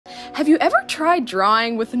Have you ever tried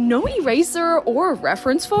drawing with no eraser or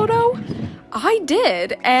reference photo? I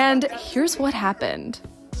did, and here's what happened.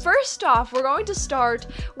 First off, we're going to start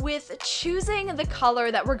with choosing the color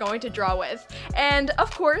that we're going to draw with. And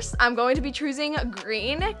of course, I'm going to be choosing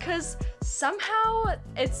green because somehow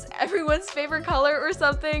it's everyone's favorite color or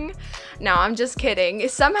something. No, I'm just kidding.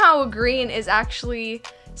 Somehow green is actually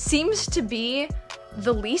seems to be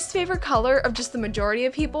the least favorite color of just the majority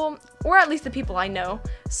of people, or at least the people I know.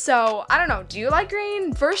 So I don't know, do you like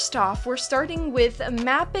green? First off, we're starting with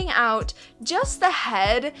mapping out just the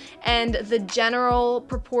head and the general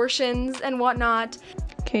proportions and whatnot.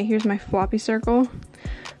 Okay, here's my floppy circle.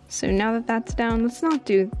 So now that that's down, let's not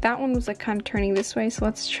do, that one was like kind of turning this way, so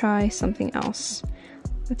let's try something else.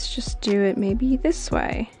 Let's just do it maybe this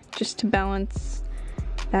way, just to balance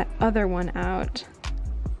that other one out.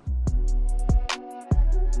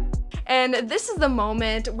 And this is the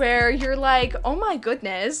moment where you're like, oh my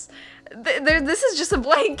goodness, this is just a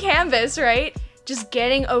blank canvas, right? Just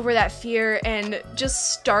getting over that fear and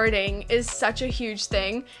just starting is such a huge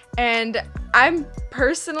thing. And I'm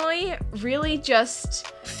personally really just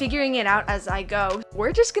figuring it out as I go.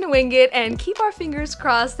 We're just gonna wing it and keep our fingers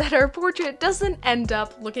crossed that our portrait doesn't end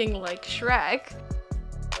up looking like Shrek.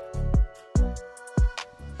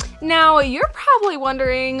 Now, you're probably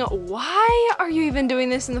wondering, why are you even doing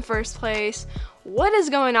this in the first place? What is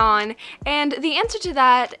going on? And the answer to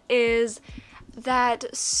that is that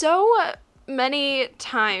so many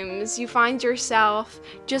times you find yourself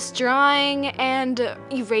just drawing and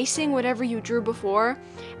erasing whatever you drew before,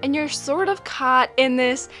 and you're sort of caught in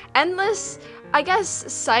this endless, I guess,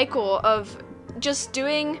 cycle of just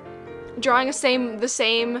drawing the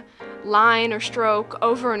same line or stroke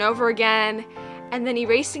over and over again, and then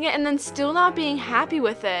erasing it, and then still not being happy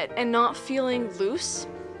with it and not feeling loose.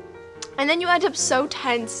 And then you end up so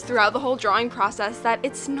tense throughout the whole drawing process that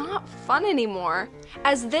it's not fun anymore.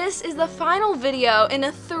 As this is the final video in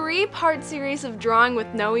a 3-part series of drawing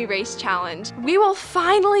with no erase challenge, we will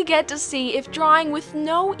finally get to see if drawing with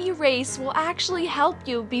no erase will actually help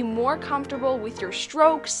you be more comfortable with your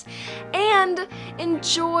strokes and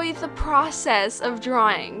enjoy the process of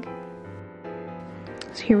drawing.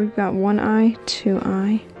 So here we've got one eye, two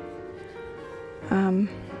eye.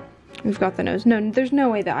 We've got the nose. No, there's no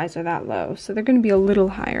way the eyes are that low, so they're gonna be a little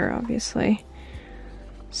higher, obviously.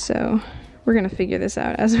 So we're gonna figure this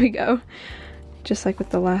out as we go, just like with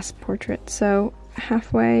the last portrait. So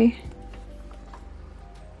halfway.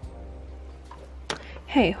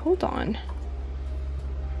 Hey, hold on.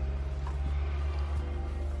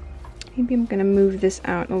 Maybe I'm gonna move this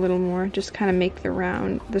out a little more, just kind of make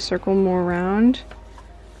the circle more round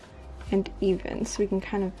and even, so we can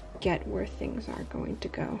kind of get where things are going to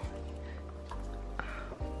go.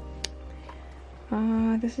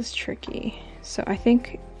 This is tricky. So I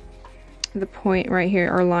think the point right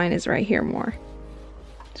here, our line is right here more.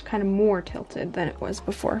 It's kind of more tilted than it was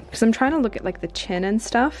before, because I'm trying to look at like the chin and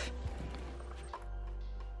stuff.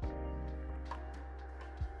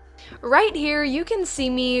 Right here, you can see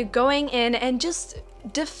me going in and just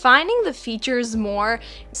defining the features more,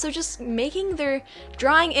 so just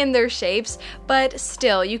drawing in their shapes, but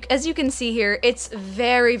still, as you can see here, it's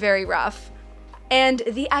very, very rough. And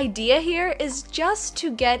the idea here is just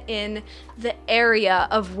to get in the area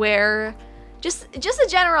of where, just a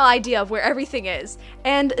general idea of where everything is,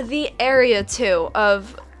 and the area too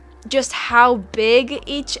of just how big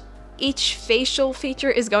each facial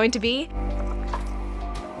feature is going to be.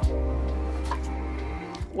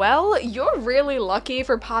 Well, you're really lucky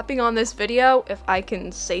for popping on this video, if I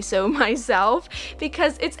can say so myself,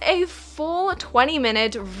 because it's a full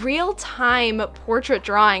 20-minute real-time portrait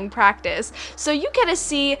drawing practice. So you get to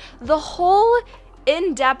see the whole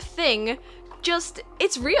in-depth thing.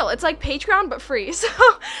 It's real. It's like Patreon but free.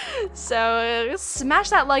 So smash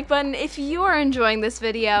that like button if you are enjoying this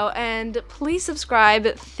video, and please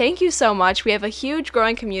subscribe. Thank you so much. We have a huge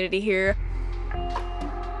growing community here.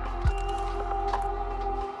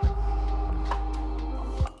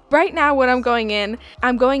 Right now what I'm going in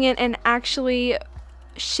and actually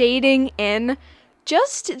shading in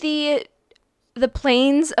just the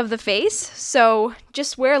planes of the face, so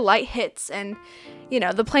just where light hits and, you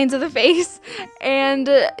know, the planes of the face, and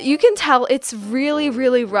you can tell it's really,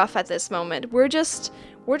 really rough at this moment. We're just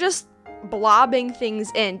blobbing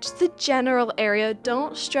things in, just the general area.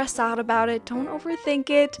 Don't stress out about it, don't overthink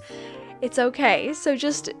it. It's okay. So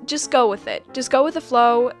just go with it. Just go with the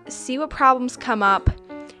flow, see what problems come up,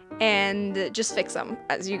 and just fix them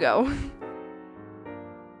as you go.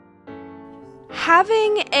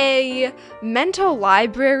 having a mental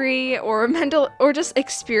library or just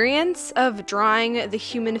experience of drawing the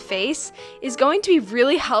human face is going to be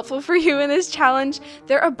really helpful for you in this challenge.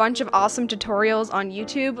 There are a bunch of awesome tutorials on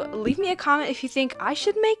YouTube. Leave me a comment if you think I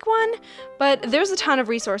should make one, but there's a ton of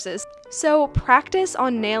resources. So practice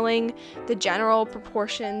on nailing the general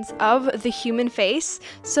proportions of the human face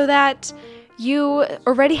so that you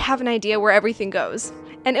already have an idea where everything goes.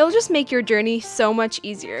 And it'll just make your journey so much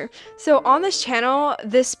easier. So on this channel,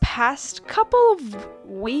 this past couple of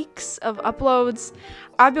weeks of uploads,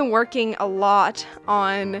 I've been working a lot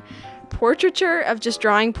on portraiture, of just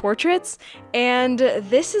drawing portraits, and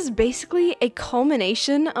this is basically a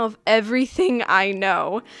culmination of everything I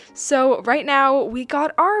know. So right now, we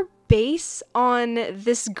got our base on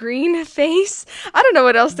this green face. I don't know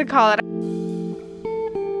what else to call it.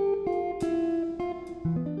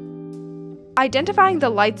 Identifying the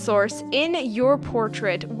light source in your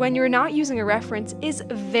portrait when you're not using a reference is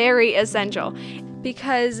very essential,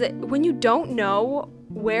 because when you don't know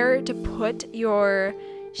where to put your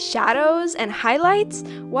shadows and highlights,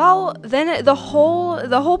 well, then the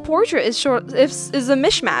whole portrait is a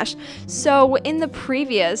mishmash. So in the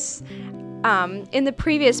previous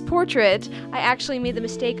portrait, I actually made the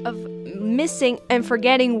mistake of missing and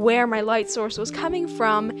forgetting where my light source was coming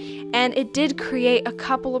from, and it did create a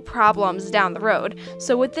couple of problems down the road.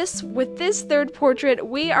 So with this third portrait,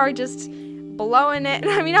 we are just blowing it.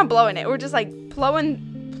 I mean, not blowing it. We're just like plowing,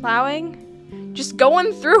 just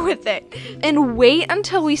going through with it. And wait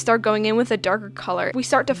until we start going in with a darker color. We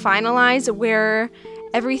start to finalize where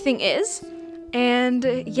everything is, and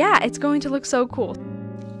yeah, it's going to look so cool.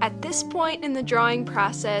 At this point in the drawing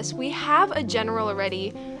process, we have a general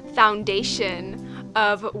already foundation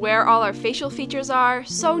of where all our facial features are.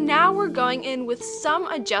 So now we're going in with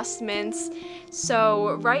some adjustments.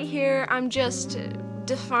 So right here, I'm just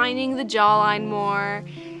defining the jawline more,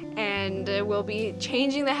 and we'll be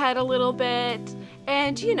changing the head a little bit,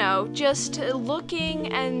 and you know, just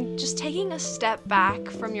looking and just taking a step back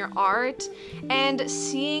from your art and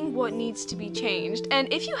seeing what needs to be changed.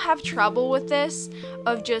 And if you have trouble with this,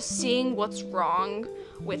 of just seeing what's wrong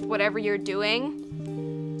with whatever you're doing,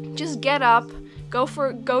 just get up,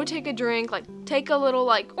 go take a drink, like take a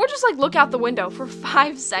little or just look out the window for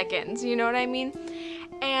 5 seconds, you know what I mean?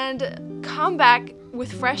 And come back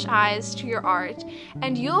with fresh eyes to your art,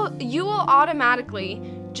 and you will automatically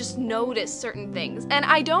just notice certain things. And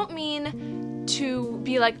I don't mean to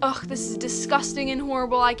be like, ugh, this is disgusting and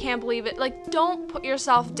horrible, I can't believe it. Like, don't put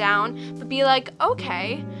yourself down, but be like,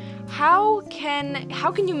 okay, how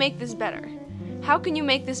can you make this better? How can you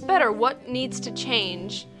make this better? What needs to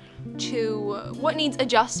change? What needs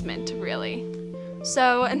adjustment, really?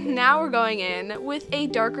 So now we're going in with a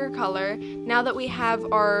darker color. Now that we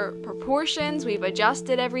have our proportions, we've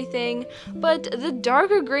adjusted everything, but the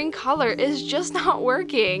darker green color is just not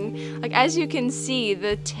working. Like, as you can see,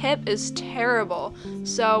 the tip is terrible.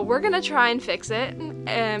 So we're gonna try and fix it,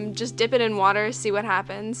 and just dip it in water, see what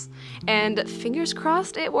happens, and fingers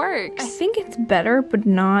crossed it works. I think it's better, but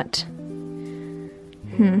not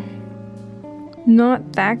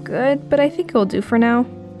that good, but I think it'll do for now.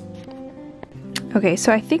 Okay,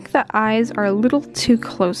 so I think the eyes are a little too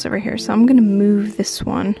close over here, so I'm gonna move this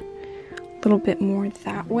one a little bit more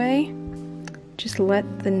that way. Just let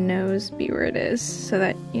the nose be where it is, so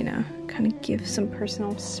that, you know, kind of give some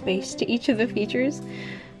personal space to each of the features.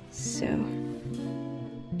 So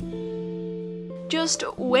just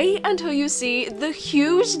wait until you see the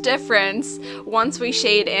huge difference. Once we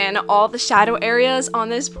shade in all the shadow areas on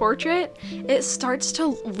this portrait, it starts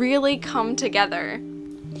to really come together.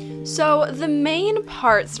 So the main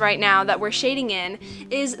parts right now that we're shading in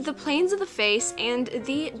is the planes of the face and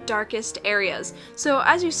the darkest areas. So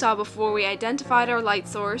as you saw before, we identified our light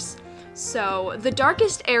source. So the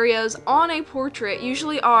darkest areas on a portrait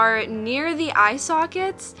usually are near the eye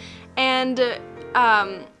sockets, and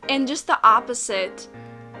just the opposite.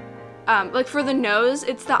 Like for the nose,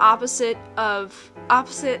 it's the opposite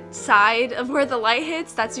side of where the light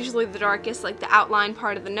hits. That's usually the darkest, like the outline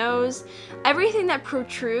part of the nose. Everything that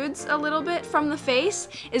protrudes a little bit from the face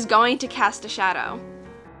is going to cast a shadow.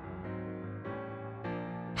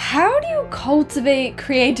 How do you cultivate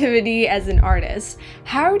creativity as an artist?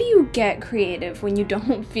 How do you get creative when you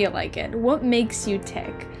don't feel like it? What makes you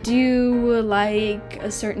tick? Do you like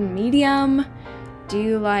a certain medium? Do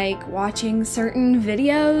you like watching certain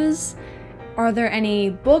videos? Are there any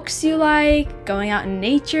books you like? Going out in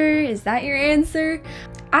nature? Is that your answer?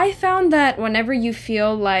 I found that whenever you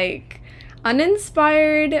feel like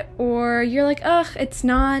uninspired, or you're like, ugh,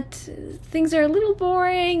 things are a little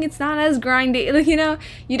boring, it's not as grindy, like,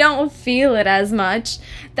 you don't feel it as much,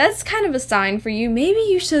 that's kind of a sign for you. Maybe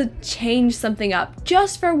you should change something up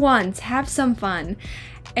just for once, have some fun,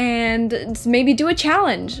 and maybe do a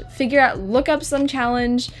challenge. Look up some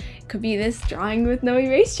challenge. It could be this drawing with no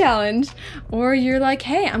erase challenge, or you're like,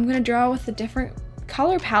 hey, I'm gonna draw with a different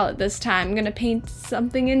color palette this time. I'm gonna paint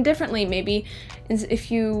something in differently. Maybe if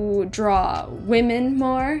you draw women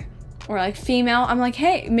more, or like female,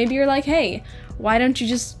 maybe you're like, hey, why don't you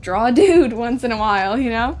just draw a dude once in a while,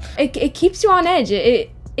 It keeps you on edge.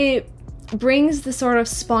 It brings the sort of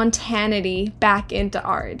spontaneity back into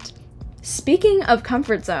art. Speaking of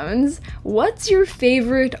comfort zones, what's your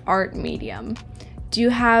favorite art medium? Do you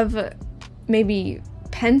have maybe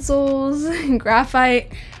pencils,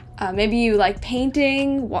 graphite? Maybe you like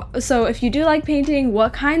painting. So if you do like painting,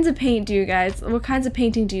 what kinds of painting do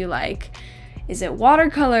you like? Is it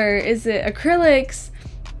watercolor? Is it acrylics?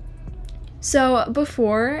 So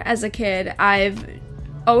before, as a kid, I've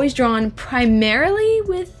always drawn primarily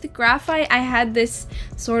with graphite. I had this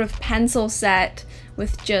sort of pencil set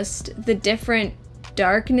with just the different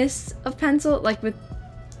darkness of pencil, like with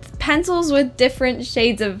pencils with different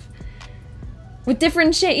shades.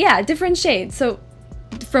 So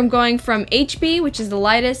from going from HB, which is the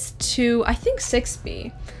lightest, to I think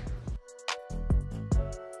 6B.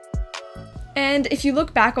 And if you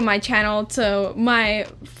look back on my channel to my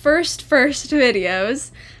first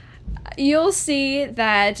videos, you'll see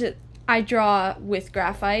that I draw with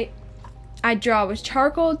graphite. I draw with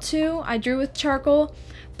charcoal too. I drew with charcoal,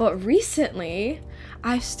 but recently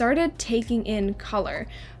I've started taking in color.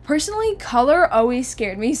 Personally, color always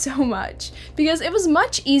scared me so much because it was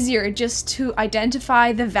much easier just to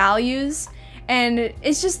identify the values, and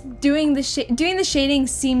it's just doing the shading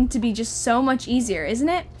seemed to be just so much easier, isn't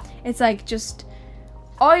it? It's like just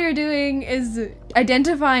all you're doing is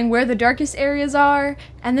identifying where the darkest areas are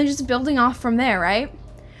and then just building off from there, right?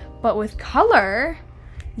 But with color,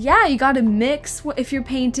 yeah, you gotta mix if you're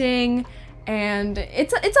painting, and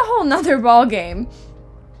it's a whole nother ball game.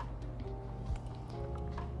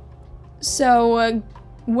 So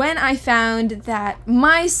when I found that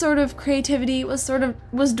my sort of creativity was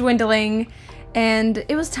dwindling and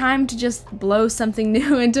it was time to just blow something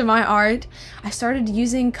new into my art, I started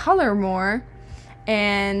using color more,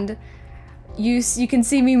 and you can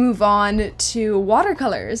see me move on to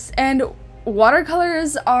watercolors. And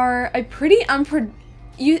watercolors are a pretty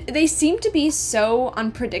they seem to be so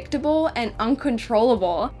unpredictable and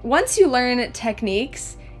uncontrollable. Once you learn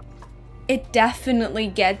techniques, it definitely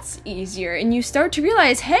gets easier, and you start to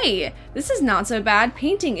realize, hey, this is not so bad,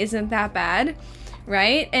 painting isn't that bad,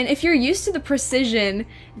 right? And if you're used to the precision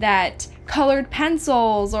that colored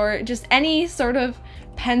pencils or just any sort of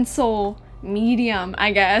pencil medium,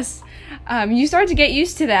 I guess, you start to get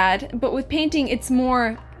used to that. But with painting, it's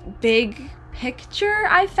more big picture,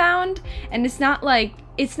 I found, and it's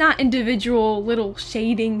not individual little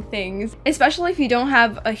shading things. Especially if you don't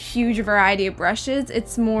have a huge variety of brushes,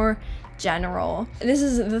 it's more general. This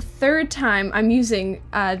is the third time I'm using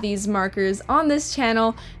these markers on this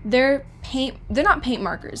channel. They're not paint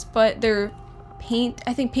markers, but they're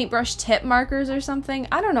I think paintbrush tip markers or something.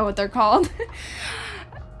 I don't know what they're called.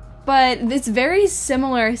 But it's very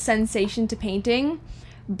similar sensation to painting,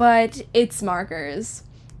 but it's markers.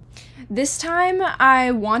 This time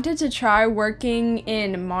I wanted to try working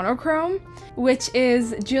in monochrome, which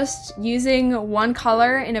is just using one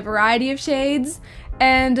color in a variety of shades.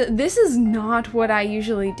 And this is not what I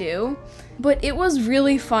usually do, but it was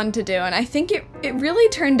really fun to do, and I think it really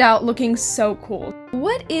turned out looking so cool.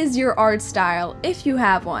 What is your art style, if you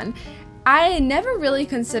have one? I never really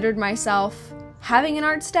considered myself having an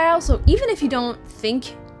art style, so even if you don't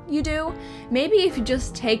think you do, maybe if you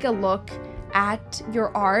just take a look at your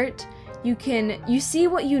art, you see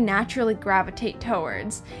what you naturally gravitate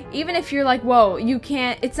towards. Even if you're like, whoa,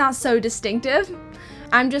 it's not so distinctive.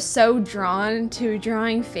 I'm just so drawn to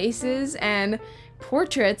drawing faces and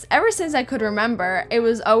portraits. Ever since I could remember, it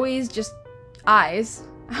was always just eyes.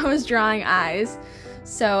 I was drawing eyes.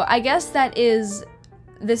 So I guess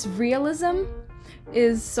this realism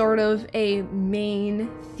is sort of a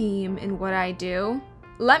main theme in what I do.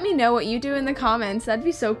 Let me know what you do in the comments. That'd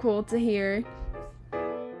be so cool to hear.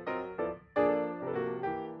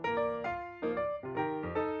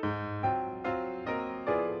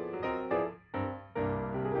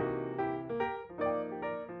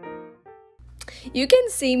 You can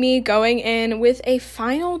see me going in with a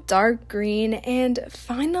final dark green and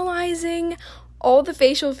finalizing all the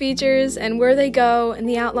facial features and where they go and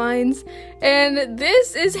the outlines. And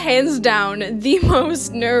this is hands down the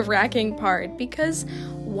most nerve-wracking part, because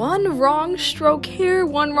one wrong stroke here,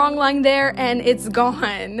 one wrong line there, and it's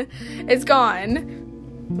gone. It's gone.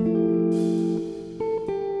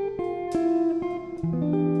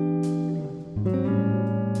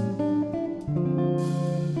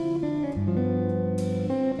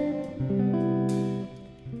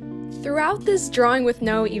 Throughout this drawing with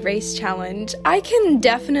no erase challenge, I can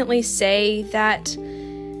definitely say that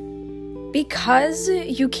because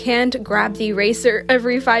you can't grab the eraser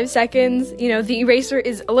every 5 seconds, the eraser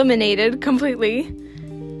is eliminated completely,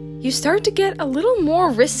 you start to get a little more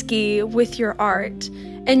risky with your art,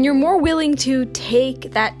 and you're more willing to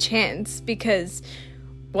take that chance because,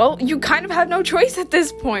 well, you kind of have no choice at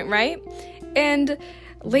this point, right? And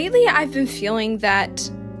lately I've been feeling that,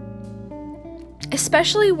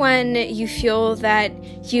 especially when you feel that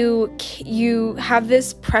you have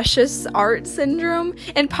this precious art syndrome.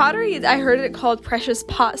 In pottery, I heard it called precious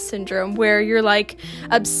pot syndrome, where you're like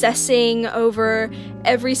obsessing over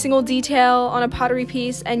every single detail on a pottery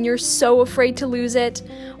piece and you're so afraid to lose it.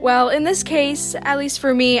 Well, in this case, at least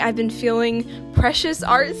for me, I've been feeling precious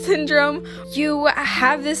art syndrome. You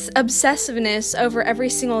have this obsessiveness over every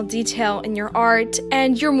single detail in your art,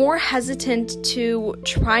 and you're more hesitant to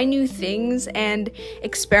try new things and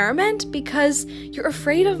experiment because you're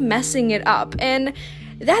afraid of messing it up. And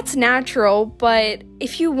that's natural, but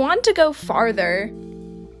if you want to go farther,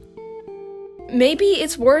 maybe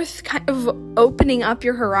it's worth kind of opening up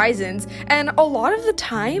your horizons. And a lot of the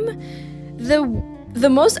time, the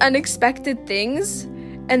most unexpected things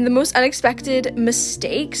and the most unexpected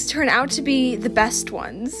mistakes turn out to be the best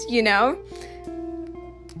ones,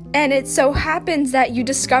 And it so happens that you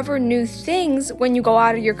discover new things when you go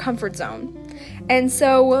out of your comfort zone. And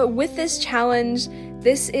so with this challenge,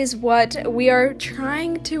 this is what we are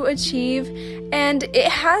trying to achieve, and it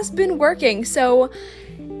has been working. So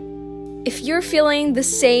if you're feeling the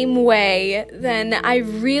same way, then I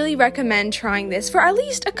really recommend trying this for at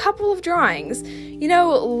least a couple of drawings.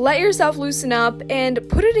 Let yourself loosen up and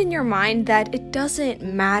put it in your mind that it doesn't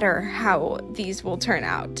matter how these will turn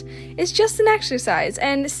out. It's just an exercise,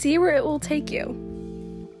 and see where it will take you.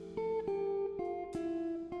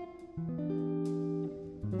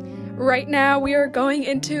 Right now, we are going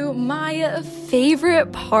into my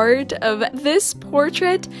favorite part of this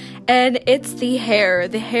portrait, and it's the hair.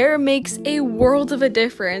 The hair makes a world of a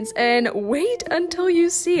difference, and wait until you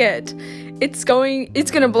see it. It's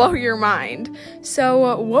gonna blow your mind.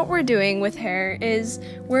 So what we're doing with hair is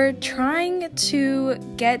we're trying to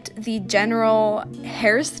get the general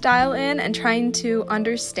hairstyle in and trying to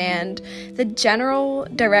understand the general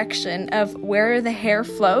direction of where the hair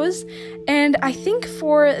flows. And I think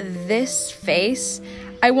for this face,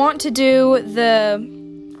 I want to do the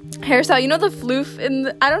hairstyle, the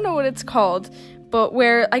floof I don't know what it's called, but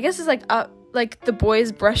where I guess it's like the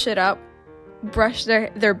boys brush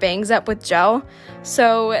their bangs up with gel.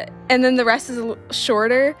 So, and then the rest is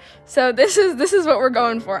shorter. So this is what we're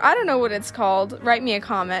going for. I don't know what it's called. Write me a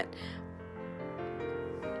comment.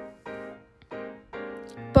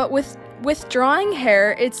 But with drawing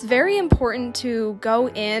hair, it's very important to go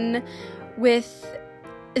in with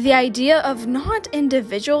the idea of not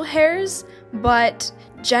individual hairs, but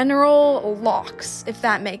general locks, if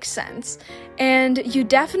that makes sense. And you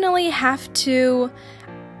definitely have to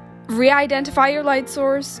re-identify your light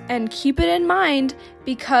source and keep it in mind,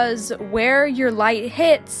 because where your light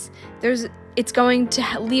hits, it's going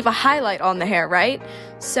to leave a highlight on the hair, right?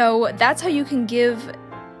 So that's how you can give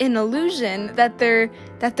an illusion that there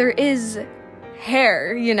is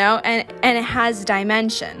hair, and it has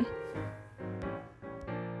dimension.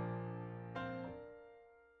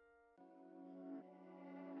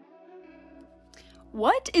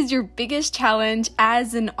 What is your biggest challenge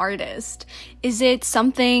as an artist? Is it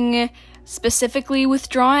something specifically with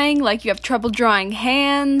drawing, like you have trouble drawing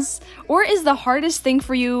hands? Or is the hardest thing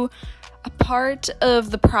for you a part of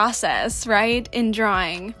the process, right, in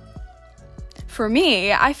drawing? For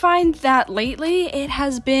me, I find that lately it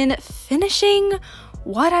has been finishing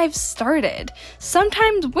what I've started.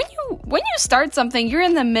 Sometimes when you start something, you're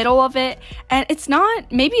in the middle of it and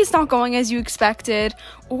maybe it's not going as you expected,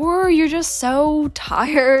 or you're just so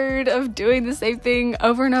tired of doing the same thing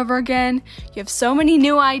over and over again. You have so many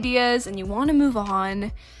new ideas and you want to move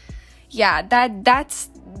on. Yeah,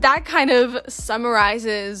 that kind of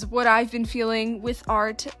summarizes what I've been feeling with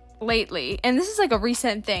art lately, and this is like a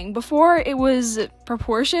recent thing. Before it was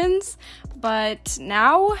proportions, but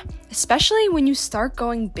now, especially when you start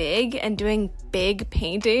going big and doing big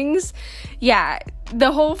paintings, yeah,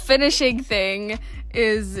 the whole finishing thing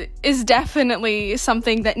is definitely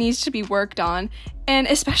something that needs to be worked on, and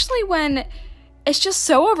especially when it's just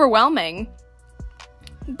so overwhelming.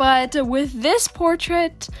 But with this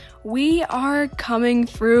portrait, we are coming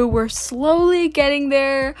through. We're slowly getting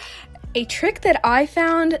there. A trick that I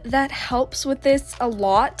found that helps with this a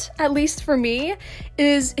lot, at least for me,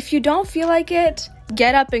 is if you don't feel like it,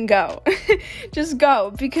 get up and go. Just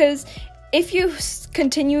go, because if you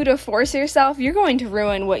continue to force yourself, you're going to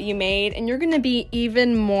ruin what you made and you're going to be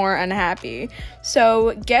even more unhappy.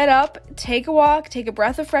 So get up, take a walk, take a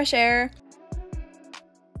breath of fresh air.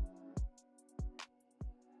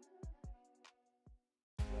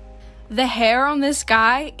 The hair on this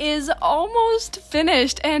guy is almost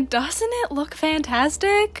finished, and doesn't it look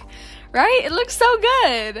fantastic? Right? It looks so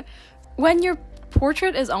good. When your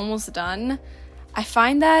portrait is almost done, I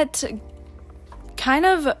find that kind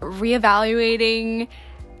of reevaluating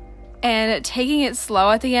and taking it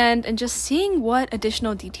slow at the end and just seeing what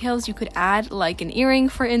additional details you could add, like an earring,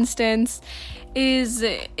 for instance, is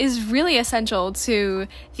really essential to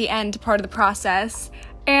the end part of the process.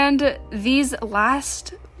 And these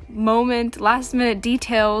last minute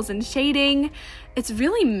details and shading, it's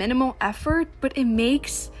really minimal effort, but it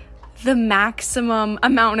makes the maximum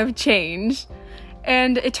amount of change.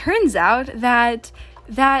 And it turns out that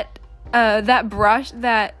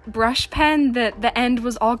brush pen, that the end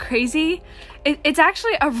was all crazy. It's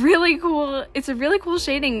actually a really cool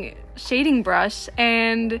shading brush.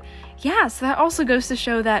 And yeah, so that also goes to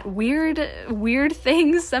show that weird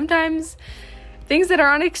things sometimes, things that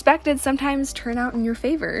are unexpected, sometimes turn out in your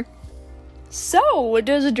favor. So,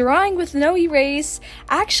 does drawing with no erase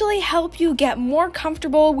actually help you get more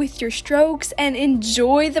comfortable with your strokes and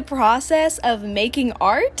enjoy the process of making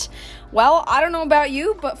art? Well, I don't know about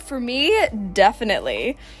you, but for me,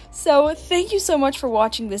 definitely. So, thank you so much for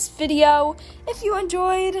watching this video. If you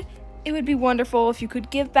enjoyed, it would be wonderful if you could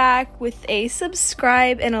give back with a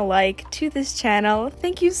subscribe and a like to this channel.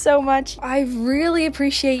 Thank you so much. I really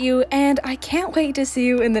appreciate you, and I can't wait to see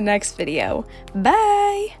you in the next video.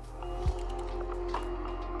 Bye!